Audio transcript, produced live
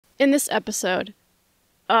In this episode,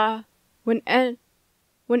 when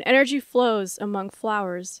energy flows among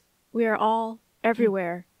flowers, we are all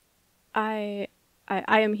everywhere. I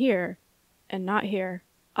am here and not here.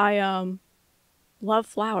 I love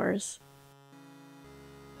flowers.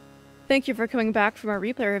 Thank you for coming back from our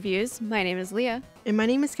replay reviews. My name is Leah. And my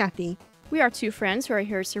name is Kathy. We are two friends who are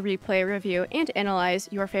here to replay, review, and analyze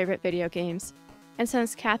your favorite video games. And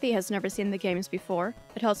since Kathy has never seen the games before,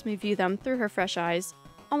 it helps me view them through her fresh eyes,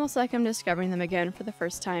 almost like I'm discovering them again for the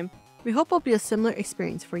first time. We hope it'll be a similar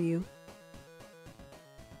experience for you.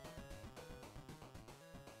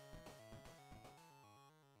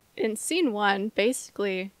 In scene 1,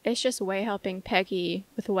 basically, it's just Wei helping Peggy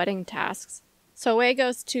with wedding tasks. So Wei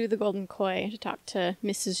goes to the Golden Koi to talk to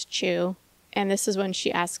Mrs. Chu, and this is when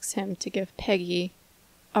she asks him to give Peggy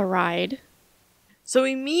a ride. So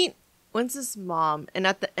we meet Wence's mom, and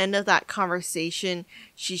at the end of that conversation,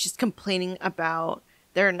 she's just complaining about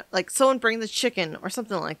someone bring the chicken or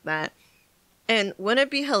something like that. And wouldn't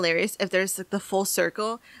it be hilarious if there's like the full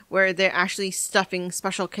circle where they're actually stuffing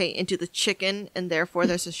Special K into the chicken, and therefore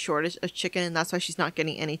there's a shortage of chicken, and that's why she's not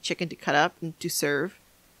getting any chicken to cut up and to serve?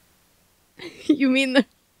 You mean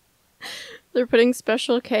they're putting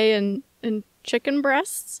Special K in chicken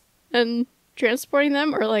breasts and transporting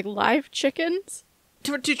them, or like live chickens?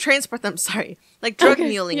 To transport them, sorry. Like drug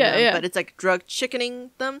muling them, yeah. but it's like drug chickening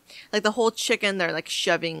them. Like the whole chicken, they're like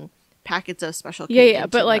shoving packets of Special K into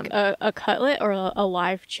but them. like a cutlet or a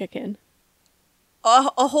live chicken?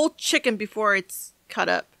 A whole chicken before it's cut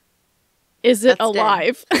up. Is it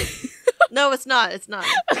alive? No, it's not. It's not.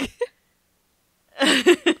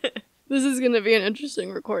 This is going to be an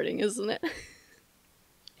interesting recording, isn't it?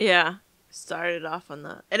 Yeah. Started off on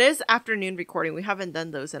that. It is afternoon recording. We haven't done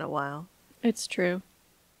those in a while. It's true.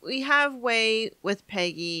 We have Wei with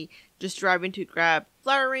Peggy just driving to grab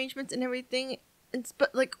flower arrangements and everything.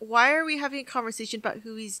 But like, why are we having a conversation about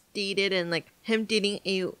who he's dated and like him dating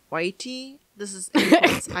a whitey? This is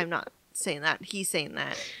I'm not saying that. He's saying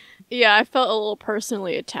that. Yeah, I felt a little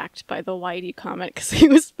personally attacked by the whitey comment because he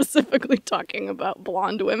was specifically talking about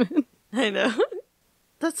blonde women. I know.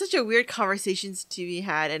 That's such a weird conversations to be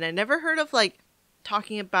had, and I never heard of like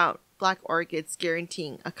talking about black orchids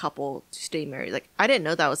guaranteeing a couple to stay married. Like, I didn't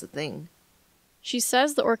know that was a thing. She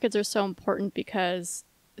says the orchids are so important because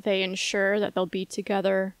they ensure that they'll be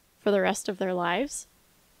together for the rest of their lives.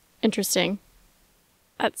 Interesting.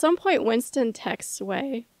 At some point, Winston texts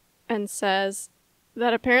Wei and says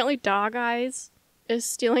that apparently Dog Eyes is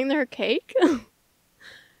stealing their cake.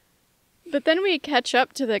 But then we catch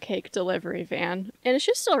up to the cake delivery van, and it's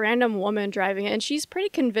just a random woman driving it, and she's pretty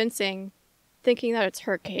convincing, thinking that it's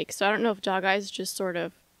her cake. So I don't know if Dog Eyes just sort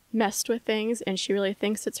of messed with things and she really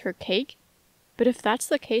thinks it's her cake. But if that's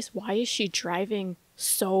the case, why is she driving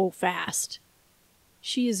so fast?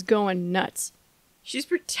 She is going nuts. She's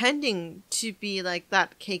pretending to be like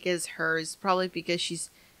that cake is hers, probably because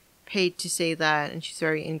she's paid to say that, and she's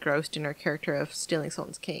very engrossed in her character of stealing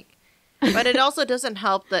someone's cake. But it also doesn't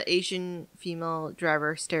help the Asian female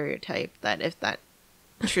driver stereotype that if that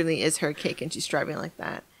truly is her cake and she's driving like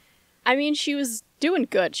that. I mean, she was doing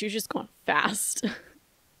good. She was just going fast.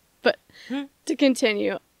 But to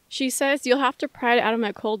continue, she says, "You'll have to pry it out of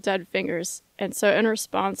my cold, dead fingers." And so in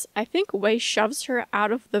response, I think Wei shoves her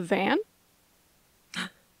out of the van.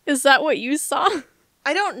 Is that what you saw?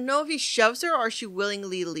 I don't know if he shoves her or she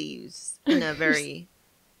willingly leaves in a very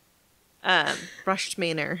rushed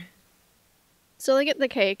manner. So they get the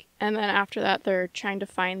cake, and then after that, they're trying to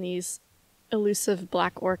find these elusive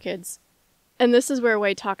black orchids. And this is where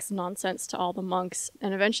Wei talks nonsense to all the monks,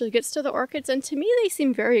 and eventually gets to the orchids, and to me, they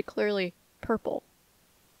seem very clearly purple,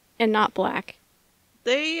 and not black.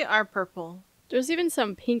 They are purple. There's even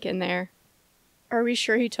some pink in there. Are we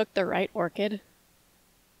sure he took the right orchid?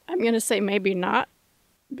 I'm gonna say maybe not,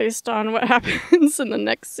 based on what happens in the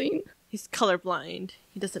next scene. He's colorblind.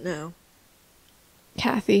 He doesn't know.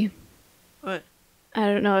 Kathy. What? I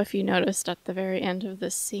don't know if you noticed at the very end of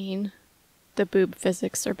this scene, the boob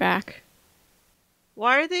physics are back.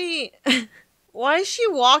 Why are they... Why is she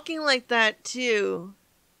walking like that, too?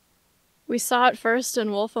 We saw it first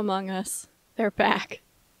in Wolf Among Us. They're back.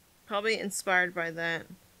 Probably inspired by that.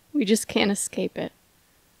 We just can't escape it.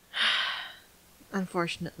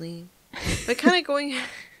 Unfortunately. But kind of going...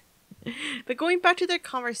 But going back to their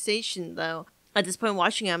conversation, though, at this point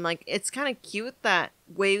watching it, I'm like, it's kind of cute that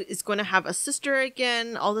Wei is going to have a sister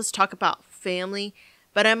again, all this talk about family,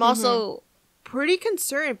 but I'm also pretty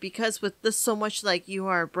concerned because with this so much like, you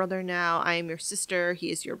are a brother now, I am your sister,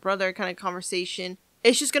 he is your brother kind of conversation,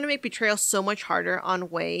 it's just going to make betrayal so much harder on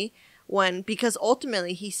Wei because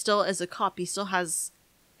ultimately he still is a cop, he still has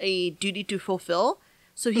a duty to fulfill,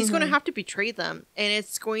 So he's going to have to betray them. And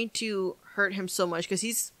it's going to hurt him so much because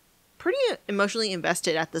he's pretty emotionally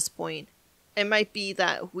invested at this point. It might be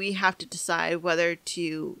that we have to decide whether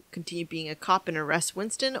to continue being a cop and arrest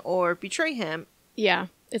Winston or betray him. Yeah,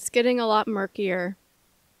 it's getting a lot murkier.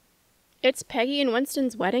 It's Peggy and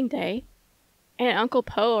Winston's wedding day, and Uncle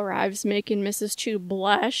Po arrives making Mrs. Chu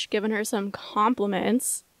blush, giving her some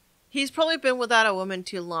compliments. He's probably been without a woman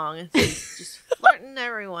too long, and so he's just flirting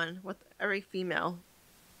everyone with every female.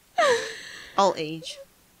 All age.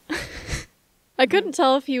 I couldn't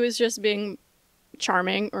tell if he was just being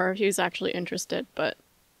charming or if he was actually interested, but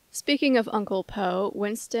speaking of Uncle Po,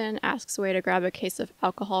 Winston asks Wei to grab a case of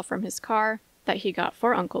alcohol from his car that he got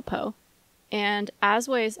for Uncle Po. And as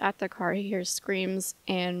Wei is at the car, he hears screams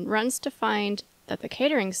and runs to find that the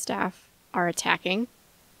catering staff are attacking.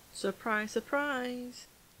 Surprise, surprise.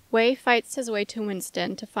 Wei fights his way to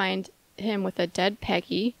Winston to find him with a dead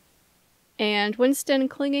Peggy. And Winston,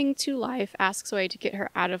 clinging to life, asks Wei to get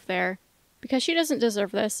her out of there because she doesn't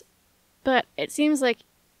deserve this. But it seems like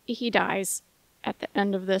he dies at the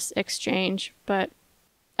end of this exchange. But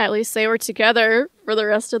at least they were together for the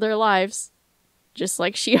rest of their lives. Just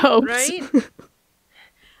like she hoped. Right?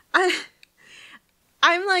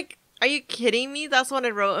 I'm like, are you kidding me? That's what I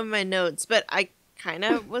wrote in my notes. But I kind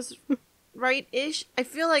of was right-ish. I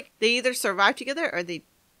feel like they either survive together or they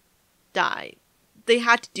die. They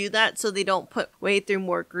had to do that so they don't put Wei through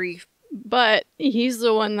more grief. But he's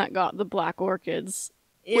the one that got the black orchids,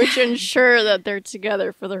 which ensure that they're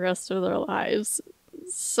together for the rest of their lives.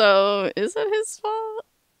 So, is it his fault?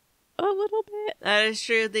 A little bit. That is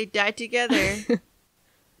true. They died together.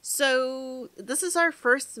 So, this is our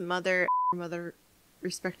first mother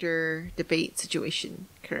respecter debate situation,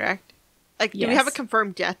 correct? Like, yes. Do we have a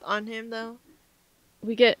confirmed death on him, though?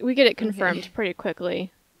 We get it confirmed pretty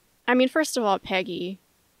quickly. I mean, first of all, Peggy,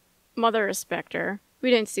 mother respecter. We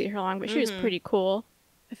didn't see her long, but she was pretty cool.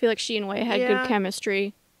 I feel like she and Wei had good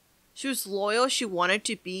chemistry. She was loyal. She wanted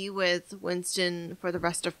to be with Winston for the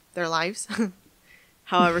rest of their lives.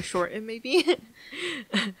 However short it may be.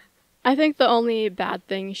 I think the only bad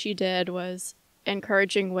thing she did was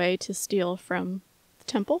encouraging Wei to steal from the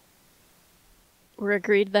temple. We're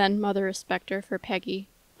agreed then, mother respecter for Peggy.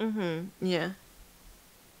 Yeah.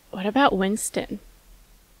 What about Winston?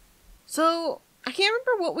 So, I can't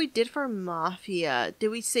remember what we did for Mafia. Did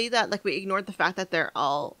we say that, like, we ignored the fact that they're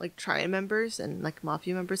all, like, Triad members and, like,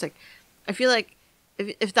 Mafia members? Like, I feel like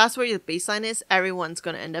if that's where your baseline is, everyone's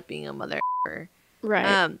going to end up being a mother.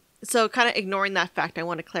 Right. So, kind of ignoring that fact, I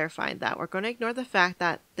want to clarify that. We're going to ignore the fact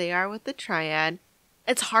that they are with the Triad.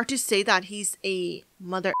 It's hard to say that he's a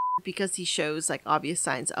mother because he shows, like, obvious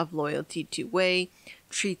signs of loyalty to Wei,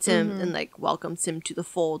 treats him and, like, welcomes him to the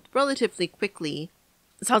fold relatively quickly.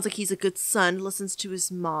 It sounds like he's a good son, listens to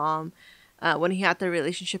his mom when he had the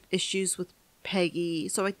relationship issues with Peggy.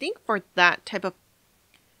 So I think for that type of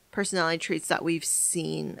personality traits that we've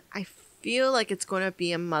seen, I feel like it's going to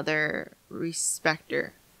be a mother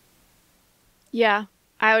respecter. Yeah,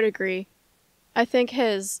 I would agree. I think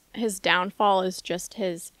his downfall is just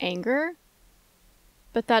his anger.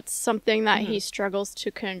 But that's something that he struggles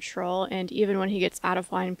to control. And even when he gets out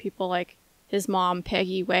of line, people like his mom,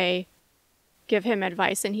 Peggy, Wei, give him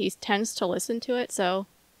advice and he tends to listen to it. So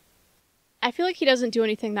I feel like he doesn't do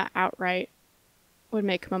anything that outright would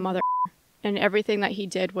make him a mother. And everything that he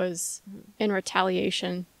did was in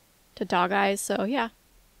retaliation to Dog Eyes. So yeah,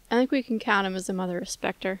 I think we can count him as a mother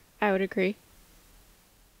respecter. I would agree.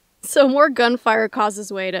 So more gunfire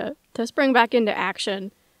causes Wei to spring back into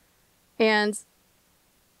action. And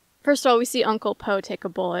first of all, we see Uncle Po take a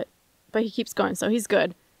bullet, but he keeps going, so he's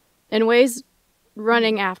good. And Wei's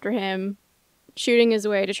running after him, shooting his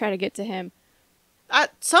way to try to get to him.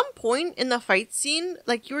 At some point in the fight scene,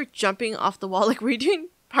 like, you were jumping off the wall. Like, were you doing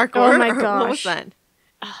parkour? Oh my gosh. What was that?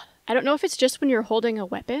 I don't know if it's just when you're holding a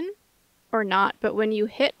weapon or not, but when you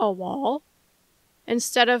hit a wall,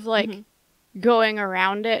 instead of, like, going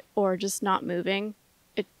around it or just not moving,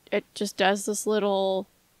 it just does this little...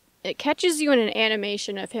 It catches you in an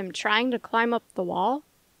animation of him trying to climb up the wall.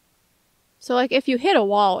 So, like, if you hit a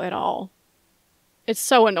wall at all, it's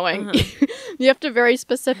so annoying. You have to very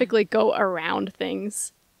specifically go around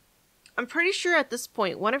things. I'm pretty sure at this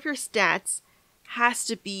point, one of your stats has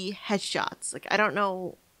to be headshots. Like, I don't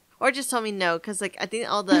know. Or just tell me no, because, like, I think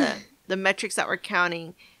all the metrics that we're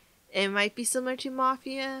counting, it might be similar to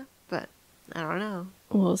Mafia, but I don't know.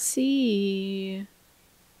 We'll see.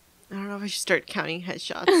 I don't know if I should start counting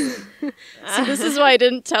headshots. So this is why I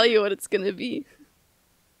didn't tell you what it's going to be.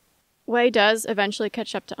 Wei does eventually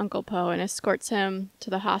catch up to Uncle Po and escorts him to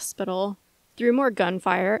the hospital through more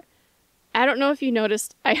gunfire. I don't know if you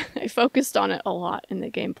noticed, I focused on it a lot in the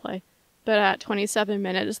gameplay. But at 27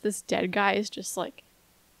 minutes, this dead guy is just like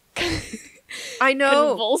I know.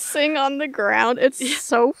 convulsing on the ground. It's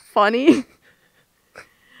so funny.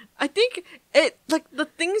 I think it, like, the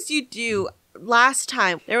things you do last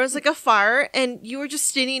time, there was like a fire and you were just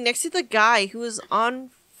standing next to the guy who was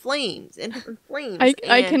on flames and flames. I can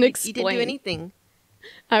He didn't do explain. anything.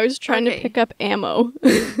 I was trying to pick up ammo.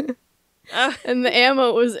 And the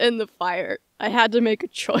ammo was in the fire. I had to make a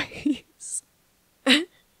choice.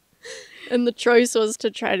 And the choice was to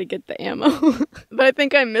try to get the ammo. But I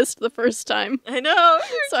think I missed the first time. I know.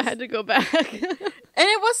 So I had to go back. And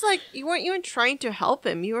it was like, you weren't even trying to help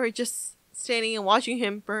him. You were just standing and watching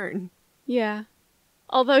him burn. Yeah.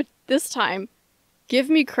 Although this time, give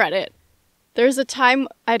me credit. There's a time,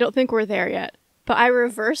 I don't think we're there yet, but I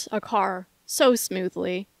reverse a car so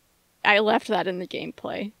smoothly. I left that in the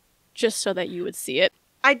gameplay, just so that you would see it.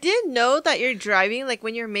 I did know that you're driving, like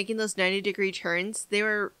when you're making those 90-degree turns, they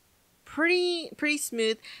were pretty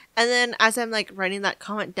smooth. And then as I'm like writing that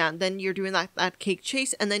comment down, then you're doing that cake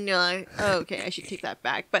chase, and then you're like, oh, okay, I should take that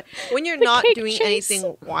back. But when you're not doing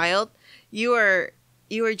anything wild, you are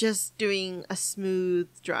just doing a smooth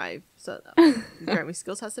drive. So driving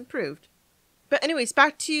skills has improved. But anyways,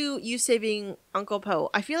 back to you saving Uncle Po.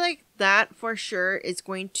 I feel like that for sure is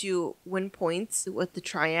going to win points with the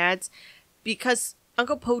triads, because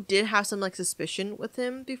Uncle Po did have some like suspicion with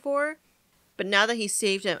him before. But now that he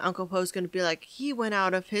saved him, Uncle Po's going to be like, he went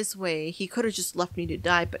out of his way. He could have just left me to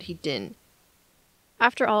die, but he didn't.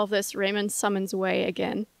 After all of this, Raymond summons Wei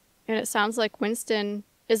again, and it sounds like Winston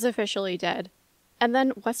is officially dead. And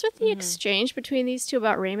then what's with the exchange between these two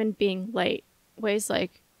about Raymond being late? Wei's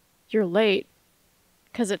like, you're late,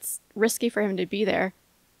 because it's risky for him to be there.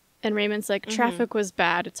 And Raymond's like, traffic was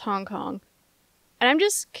bad, it's Hong Kong. And I'm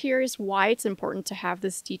just curious why it's important to have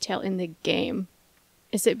this detail in the game.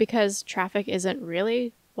 Is it because traffic isn't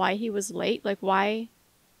really why he was late? Like, why?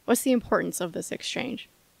 What's the importance of this exchange?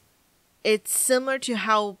 It's similar to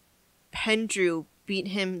how Pendrew beat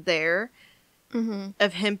him there,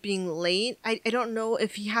 of him being late. I don't know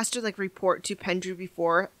if he has to like report to Pendrew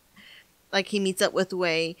before, like he meets up with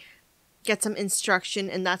Wei, get some instruction,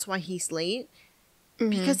 and that's why he's late.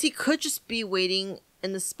 Because he could just be waiting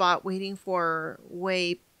in the spot, waiting for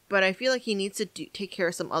Wei, but I feel like he needs to take care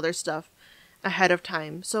of some other stuff ahead of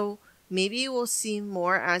time. So maybe we'll see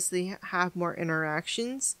more as they have more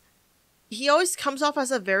interactions. He always comes off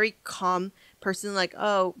as a very calm person, like,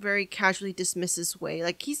 oh, very casually dismisses Wei.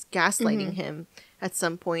 Like, he's gaslighting him at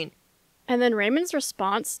some point. And then Raymond's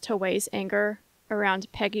response to Wei's anger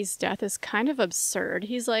around Peggy's death is kind of absurd.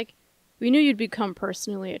 He's like, we knew you'd become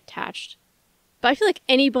personally attached. But I feel like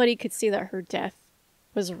anybody could see that her death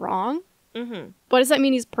was wrong. But does that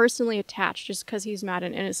mean he's personally attached just because he's mad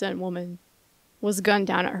an innocent woman was gunned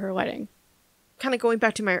down at her wedding? Kind of going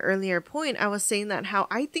back to my earlier point, I was saying that how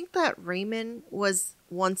I think that Raymond was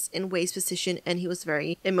once in Wei's position and he was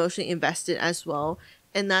very emotionally invested as well.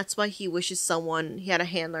 And that's why he wishes someone, he had a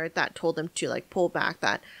handler that told him to like pull back,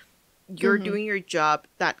 that you're doing your job,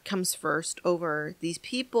 that comes first over these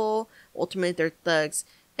people. Ultimately, they're thugs.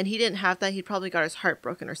 And he didn't have that. He probably got his heart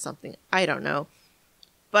broken or something. I don't know.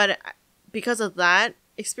 But because of that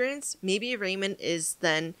experience, maybe Raymond is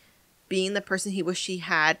then being the person he wished he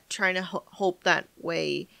had, trying to hope that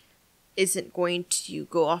Wei isn't going to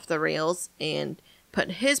go off the rails and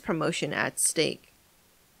put his promotion at stake.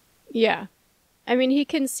 Yeah. I mean, he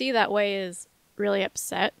can see that Wei is really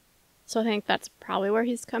upset. So I think that's probably where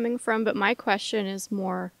he's coming from. But my question is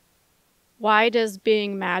more, why does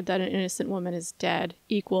being mad that an innocent woman is dead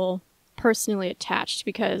equal personally attached?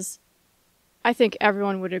 Because I think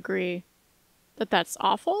everyone would agree that that's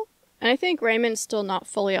awful. And I think Raymond's still not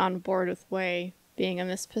fully on board with Wei being in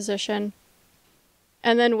this position.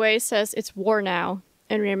 And then Wei says, it's war now.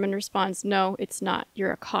 And Raymond responds, no, it's not.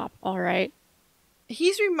 You're a cop, all right?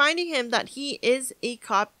 He's reminding him that he is a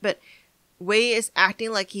cop, but Wei is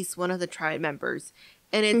acting like he's one of the tribe members.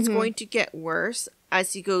 And it's going to get worse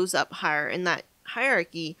as he goes up higher in that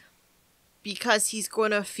hierarchy, because he's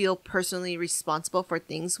going to feel personally responsible for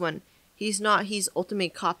things when he's not. He's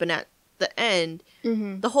ultimate cop, and at the end,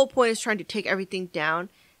 the whole point is trying to take everything down.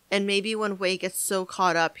 And maybe when Wei gets so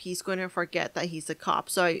caught up, he's going to forget that he's a cop.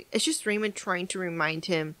 So it's just Raymond trying to remind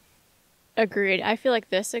him. Agreed. I feel like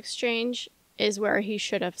this exchange is where he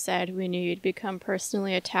should have said, we knew you'd become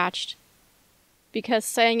personally attached. Because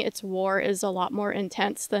saying it's war is a lot more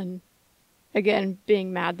intense than, again,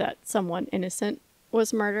 being mad that someone innocent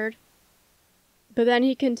was murdered. But then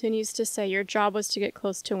he continues to say, your job was to get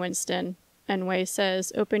close to Winston. And Wei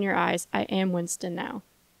says, open your eyes, I am Winston now.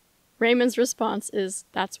 Raymond's response is,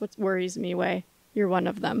 "That's what worries me, Wei. You're one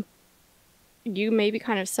of them." You maybe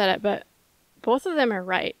kind of said it, but both of them are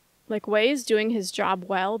right. Like, Wei is doing his job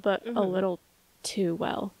well, but a little too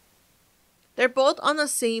well. They're both on the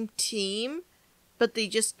same team, but they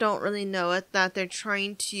just don't really know it, that they're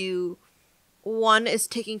trying to... One is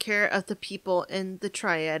taking care of the people in the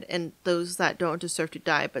triad and those that don't deserve to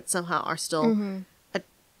die, but somehow are still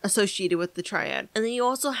associated with the triad. And then you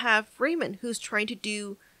also have Raymond, who's trying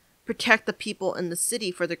to protect the people in the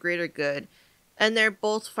city for the greater good. And they're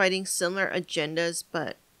both fighting similar agendas,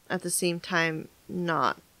 but at the same time,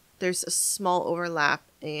 not. There's a small overlap,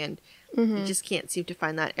 and you just can't seem to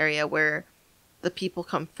find that area where the people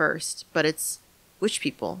come first. But it's which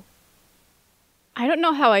people? I don't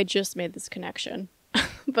know how I just made this connection,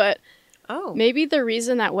 but maybe the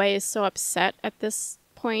reason that Wei is so upset at this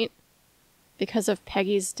point because of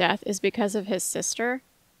Peggy's death is because of his sister.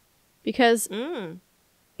 Because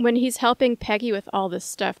when he's helping Peggy with all this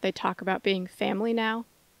stuff, they talk about being family now.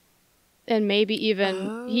 And maybe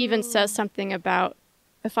even, he even says something about,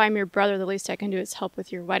 if I'm your brother, the least I can do is help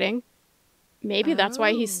with your wedding. Maybe that's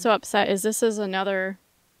why he's so upset, is this is another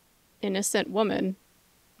innocent woman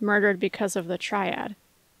murdered because of the triad.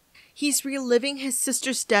 He's reliving his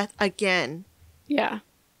sister's death again. Yeah.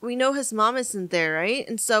 We know his mom isn't there, right?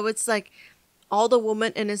 And so it's like all the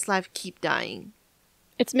women in his life keep dying.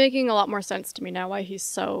 It's making a lot more sense to me now why he's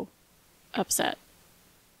so upset.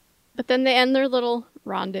 But then they end their little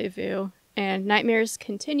rendezvous, and nightmares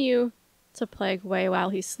continue to plague Wei while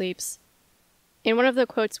he sleeps. And one of the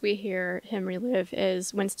quotes we hear him relive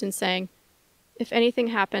is Winston saying, "If anything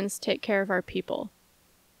happens, take care of our people."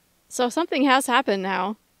 So something has happened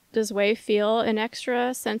now. Does Wei feel an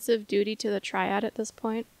extra sense of duty to the triad at this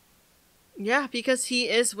point? Yeah, because he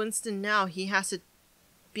is Winston now. He has to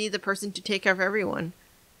be the person to take care of everyone.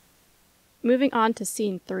 Moving on to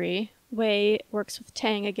scene 3, Wei works with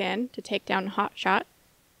Tang again to take down Hotshot.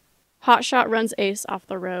 Hotshot runs Ace off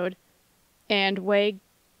the road, and Wei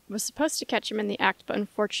was supposed to catch him in the act, but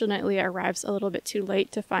unfortunately arrives a little bit too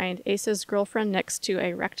late to find Ace's girlfriend next to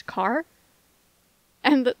a wrecked car.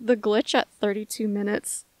 And the glitch at 32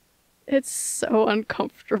 minutes, it's so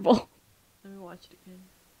uncomfortable. Let me watch it again.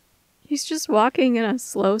 He's just walking in a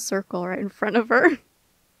slow circle right in front of her.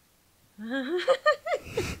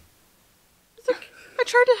 It's like, I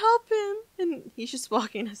tried to help him, and he's just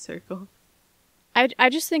walking in a circle. I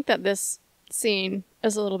just think that this scene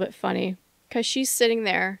is a little bit funny, because she's sitting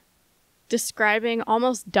there describing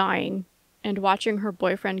almost dying and watching her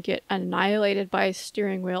boyfriend get annihilated by a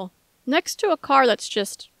steering wheel next to a car that's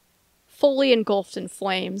just fully engulfed in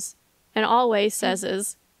flames. And all Wei says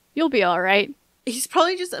is, "You'll be alright." He's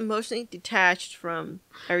probably just emotionally detached from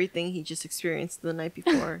everything he just experienced the night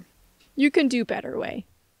before. You can do better, Wei.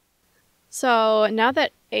 So now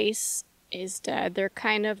that Ace is dead, they're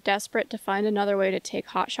kind of desperate to find another way to take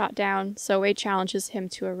Hotshot down, so Wei challenges him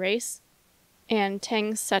to a race, and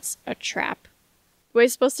Tang sets a trap.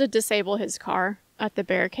 Wei's supposed to disable his car at the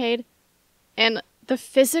barricade, and the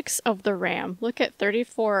physics of the ram, look at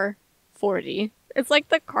 3440. It's like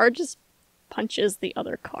the car just punches the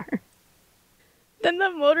other car. Then the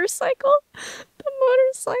motorcycle.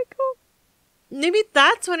 Maybe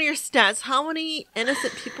that's one of your stats. How many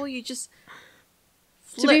innocent people you just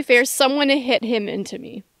flipped. To be fair, someone hit him into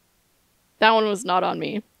me. That one was not on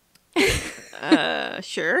me.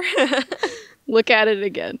 Sure. Look at it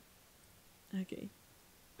again. Okay.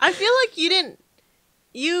 I feel like you didn't...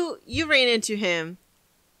 You ran into him.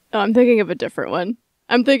 Oh, I'm thinking of a different one.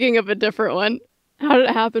 How did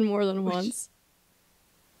it happen more than once?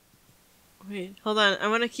 Wait, hold on. I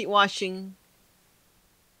want to keep watching.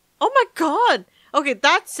 Oh my god! Okay,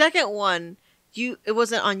 that second one, it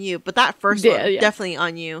wasn't on you, but that first one, definitely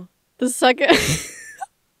on you. The second...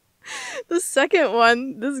 the second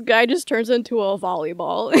one, this guy just turns into a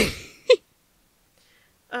volleyball.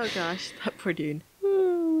 Oh gosh, that poor dude.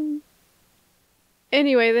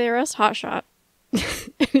 Anyway, they arrest Hotshot.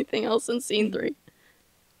 Anything else in scene 3?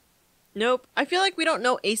 Nope. I feel like we don't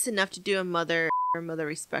know Ace enough to do a mother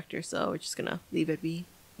respecter, so we're just gonna leave it be.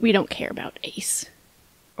 We don't care about Ace.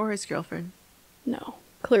 Or his girlfriend. No,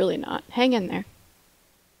 clearly not. Hang in there.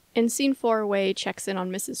 In scene 4, Wei checks in on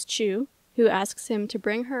Mrs. Chu, who asks him to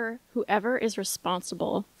bring her whoever is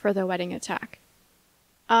responsible for the wedding attack.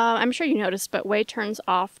 I'm sure you noticed, but Wei turns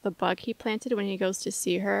off the bug he planted when he goes to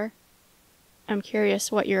see her. I'm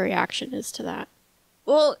curious what your reaction is to that.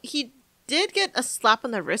 Well, he did get a slap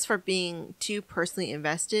on the wrist for being too personally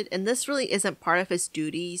invested, and this really isn't part of his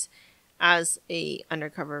duties as a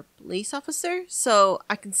undercover police officer. So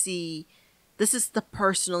I can see this is the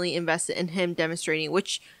personally invested in him demonstrating,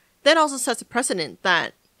 which then also sets a precedent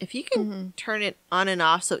that if he can turn it on and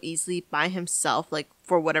off so easily by himself, like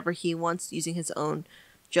for whatever he wants using his own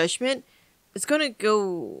judgment, it's going to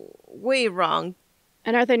go way wrong.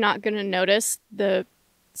 And are they not going to notice the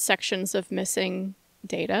sections of missing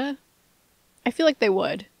data? I feel like they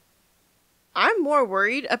would. I'm more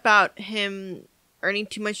worried about him earning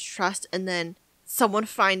too much trust and then someone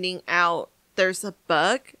finding out there's a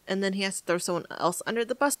bug and then he has to throw someone else under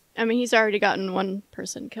the bus. I mean, he's already gotten one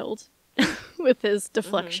person killed with his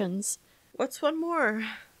deflections. What's one more?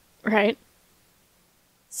 Right.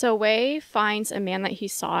 So Wei finds a man that he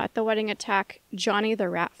saw at the wedding attack, Johnny the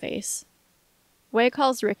Rat Face. Wei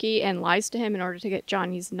calls Ricky and lies to him in order to get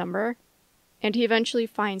Johnny's number, and he eventually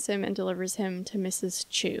finds him and delivers him to Mrs.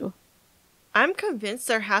 Chu. I'm convinced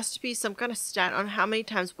there has to be some kind of stat on how many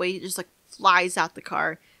times Wei just like flies out the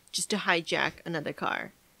car just to hijack another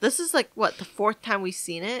car. This is like, what, the 4th time we've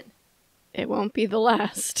seen it? It won't be the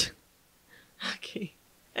last. Okay.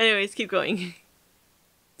 Anyways, keep going.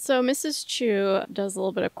 So Mrs. Chu does a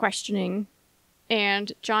little bit of questioning,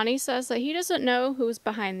 and Johnny says that he doesn't know who was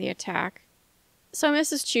behind the attack. So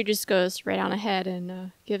Mrs. Chu just goes right on ahead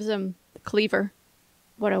and gives him the cleaver.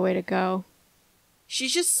 What a way to go.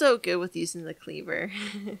 She's just so good with using the cleaver.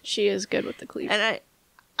 She is good with the cleaver. And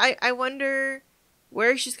I wonder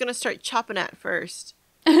where she's going to start chopping at first.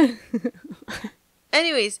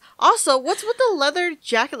 Anyways, also, what's with the leather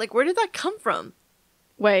jacket? Like, where did that come from?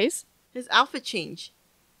 Wei's? His outfit change.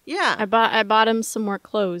 Yeah. I bought him some more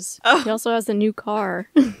clothes. Oh. He also has a new car.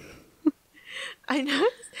 I know.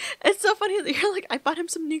 It's so funny that you're like, I bought him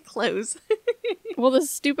some new clothes. Well, the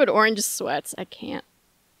stupid orange sweats. I can't.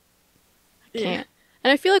 Yeah.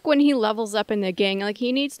 And I feel like when he levels up in the gang, like,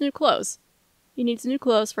 he needs new clothes. He needs new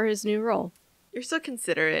clothes for his new role. You're so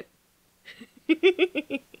considerate.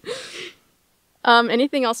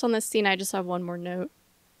 Anything else on this scene? I just have one more note.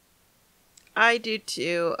 I do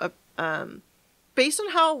too. Based on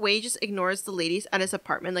how Wei just ignores the ladies at his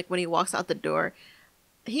apartment, like when he walks out the door,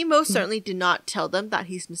 he most certainly did not tell them that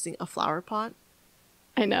he's missing a flower pot.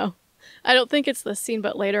 I know. I don't think it's this scene,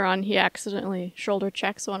 but later on he accidentally shoulder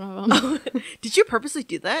checks one of them. Did you purposely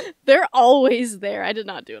do that? They're always there. I did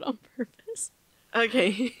not do it on purpose.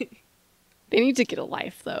 Okay. They need to get a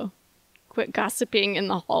life, though. Quit gossiping in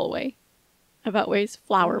the hallway about Wei's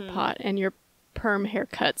flower pot and your perm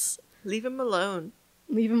haircuts. Leave him alone.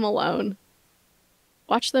 Leave him alone.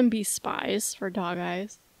 Watch them be spies for Dog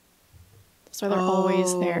Eyes. So they're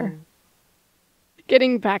always there.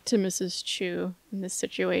 Getting back to Mrs. Chu in this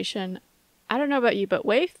situation, I don't know about you, but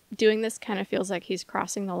Wei doing this kind of feels like he's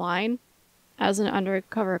crossing the line as an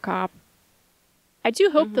undercover cop. I do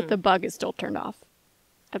hope that the bug is still turned off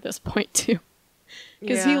at this point, too.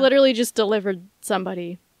 Because he literally just delivered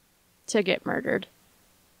somebody to get murdered.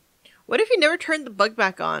 What if he never turned the bug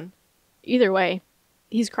back on? Either way,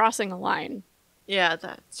 he's crossing a line. Yeah,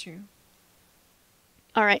 that's true.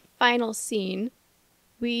 All right, final scene.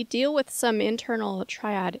 We deal with some internal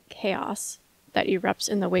triad chaos that erupts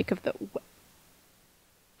in the wake of the...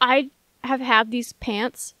 I have had these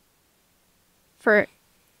pants for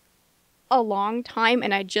a long time,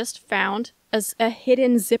 and I just found a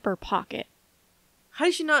hidden zipper pocket. How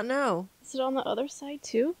did you not know? Is it on the other side,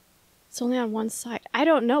 too? It's only on one side. I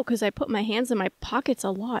don't know, because I put my hands in my pockets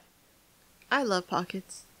a lot. I love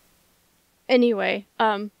pockets. Anyway,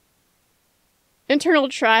 internal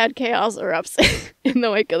triad chaos erupts in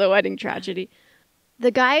the wake of the wedding tragedy.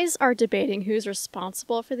 The guys are debating who's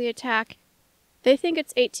responsible for the attack. They think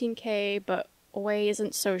it's 18K, but Wei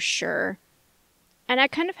isn't so sure. And I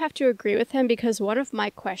kind of have to agree with him because one of my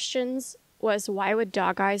questions was, why would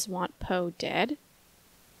Dog Eyes want Poe dead?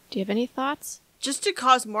 Do you have any thoughts? Just to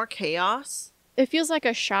cause more chaos? It feels like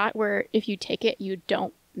a shot where if you take it, you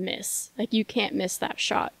don't miss. Like, you can't miss that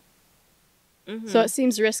shot. So it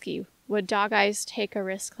seems risky. Would Dog Eyes take a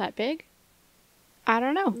risk that big? I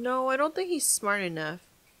don't know. No, I don't think he's smart enough.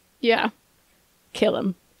 Yeah. Kill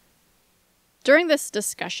him. During this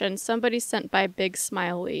discussion, somebody sent by Big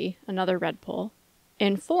Smiley, another Red Bull,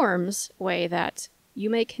 informs Wei that you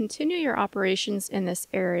may continue your operations in this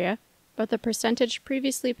area, but the percentage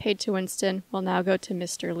previously paid to Winston will now go to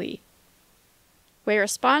Mr. Lee. Wei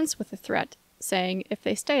responds with a threat, saying if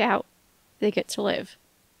they stay out, they get to live.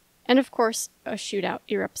 And of course, a shootout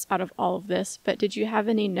erupts out of all of this, but did you have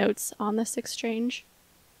any notes on this exchange?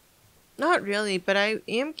 Not really, but I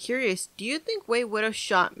am curious. Do you think Wei would have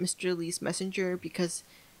shot Mr. Lee's messenger because,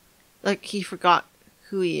 like, he forgot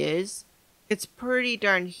who he is? It's pretty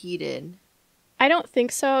darn heated. I don't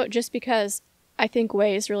think so, just because I think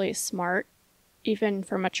Wei is really smart, even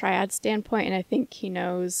from a triad standpoint, and I think he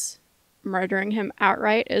knows murdering him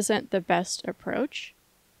outright isn't the best approach.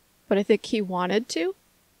 But I think he wanted to.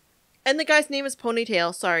 And the guy's name is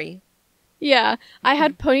Ponytail, sorry. Yeah, I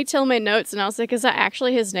had Ponytail in my notes, and I was like, is that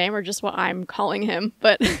actually his name or just what I'm calling him?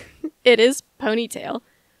 But it is Ponytail.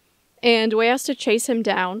 And Wei has to chase him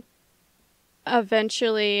down.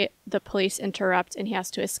 Eventually, the police interrupt, and he has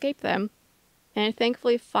to escape them. And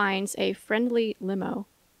thankfully finds a friendly limo.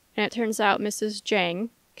 And it turns out Mrs. Zhang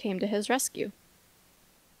came to his rescue.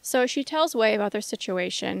 So she tells Wei about their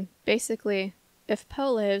situation. Basically, if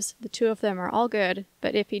Po lives, the two of them are all good,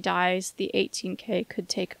 but if he dies, the 18K could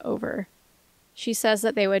take over. She says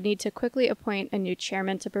that they would need to quickly appoint a new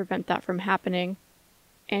chairman to prevent that from happening,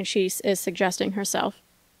 and she is suggesting herself.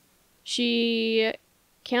 She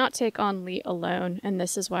cannot take on Li alone, and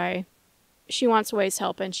this is why she wants Wei's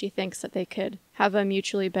help, and she thinks that they could have a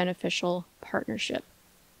mutually beneficial partnership.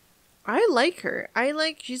 I like her.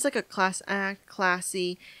 She's like a class act,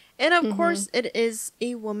 classy. And of course, it is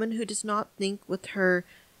a woman who does not think with her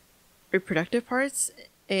reproductive parts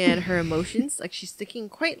and her emotions. Like, she's thinking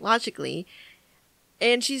quite logically.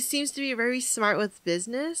 And she seems to be very smart with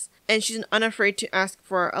business. And she's unafraid to ask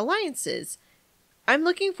for alliances. I'm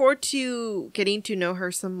looking forward to getting to know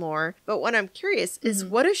her some more. But what I'm curious is,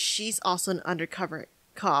 what if she's also an undercover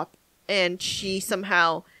cop? And she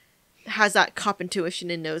somehow has that cop intuition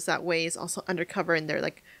and knows that Wei is also undercover, and they're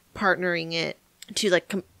like partnering it to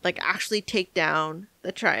like actually take down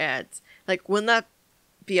the triads. Like, wouldn't that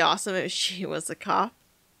be awesome if she was a cop?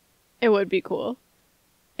 It would be cool.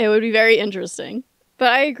 It would be very interesting.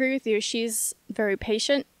 But I agree with you. She's very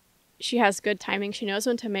patient. She has good timing. She knows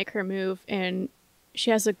when to make her move, and she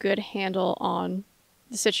has a good handle on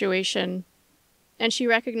the situation. And she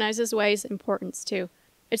recognizes Wei's importance too.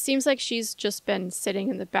 It seems like she's just been sitting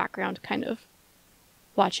in the background, kind of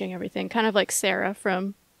watching everything, kind of like Sarah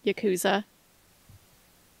from Yakuza.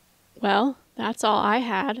 Well, that's all I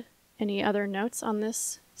had. Any other notes on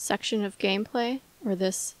this section of gameplay, or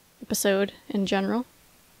this episode in general?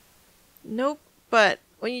 Nope, but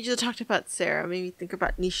when you just talked about Sarah, it made me think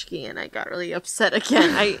about Nishiki, and I got really upset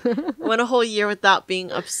again. I went a whole year without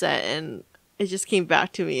being upset, and it just came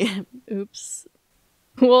back to me. Oops.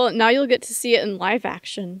 Well, now you'll get to see it in live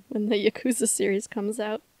action when the Yakuza series comes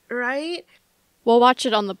out. Right? We'll watch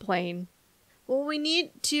it on the plane. Well, we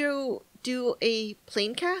need to do a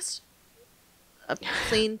plane cast? A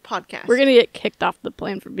plane podcast. We're gonna get kicked off the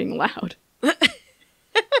plane for being loud.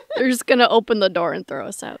 They're just gonna open the door and throw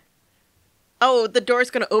us out. Oh, the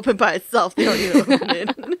door's gonna open by itself. They don't need to open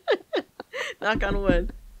it. Knock on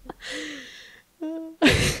wood.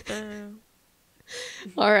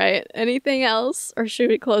 All right. Anything else, or should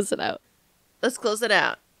we close it out? Let's close it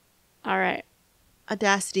out. All right.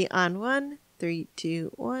 Audacity on 1, 3,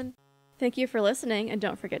 2, 1. Thank you for listening, and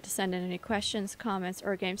don't forget to send in any questions, comments,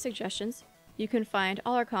 or game suggestions. You can find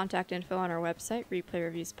all our contact info on our website,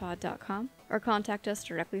 replayreviewspod.com, or contact us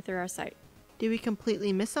directly through our site. Did we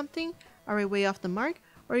completely miss something? Are we way off the mark?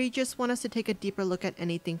 Or you just want us to take a deeper look at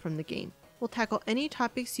anything from the game? We'll tackle any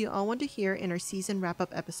topics you all want to hear in our season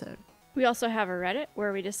wrap-up episode. We also have a Reddit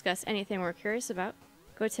where we discuss anything we're curious about.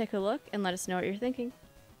 Go take a look and let us know what you're thinking.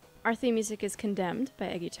 Our theme music is Condemned by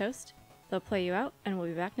Eggy Toast. They'll play you out, and we'll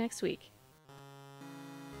be back next week.